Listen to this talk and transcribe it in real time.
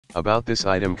About this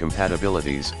item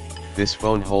compatibilities, this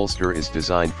phone holster is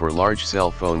designed for large cell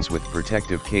phones with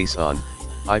protective case on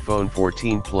iPhone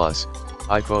 14 Plus,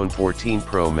 iPhone 14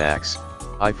 Pro Max,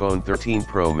 iPhone 13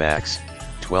 Pro Max,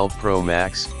 12 Pro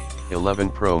Max, 11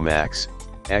 Pro Max,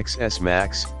 XS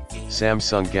Max,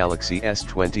 Samsung Galaxy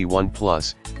S21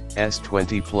 Plus,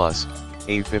 S20 Plus,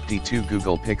 A52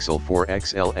 Google Pixel 4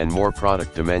 XL and more.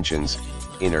 Product dimensions: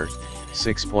 inner,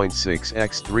 6.6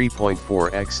 x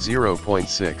 3.4 x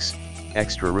 0.6,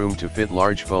 extra room to fit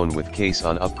large phone with case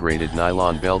on. Upgraded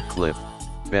nylon belt clip,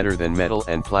 better than metal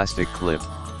and plastic clip,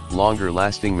 longer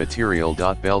lasting material.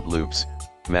 Belt loops,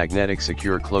 magnetic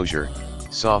secure closure,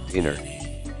 soft inner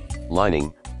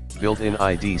lining, built-in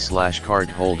ID/card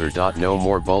holder. No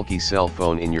more bulky cell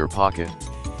phone in your pocket.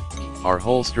 Our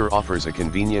holster offers a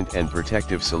convenient and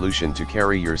protective solution to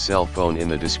carry your cell phone. In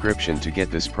the description to get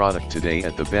this product today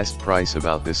at the best price.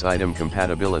 About this item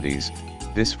compatibilities,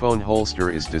 this phone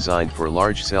holster is designed for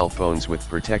large cell phones with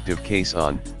protective case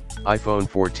on iPhone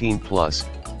 14 Plus,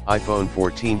 iPhone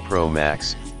 14 Pro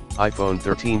Max, iPhone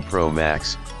 13 Pro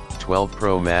Max, 12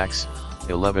 Pro Max,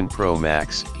 11 Pro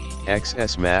Max,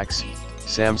 XS Max,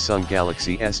 Samsung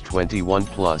Galaxy S21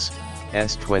 Plus,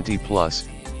 S20 Plus,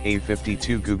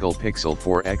 A52 Google Pixel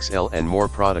 4 XL and more.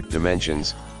 Product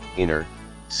dimensions: inner,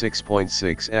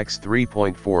 6.6 x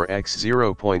 3.4 x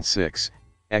 0.6,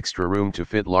 extra room to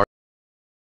fit large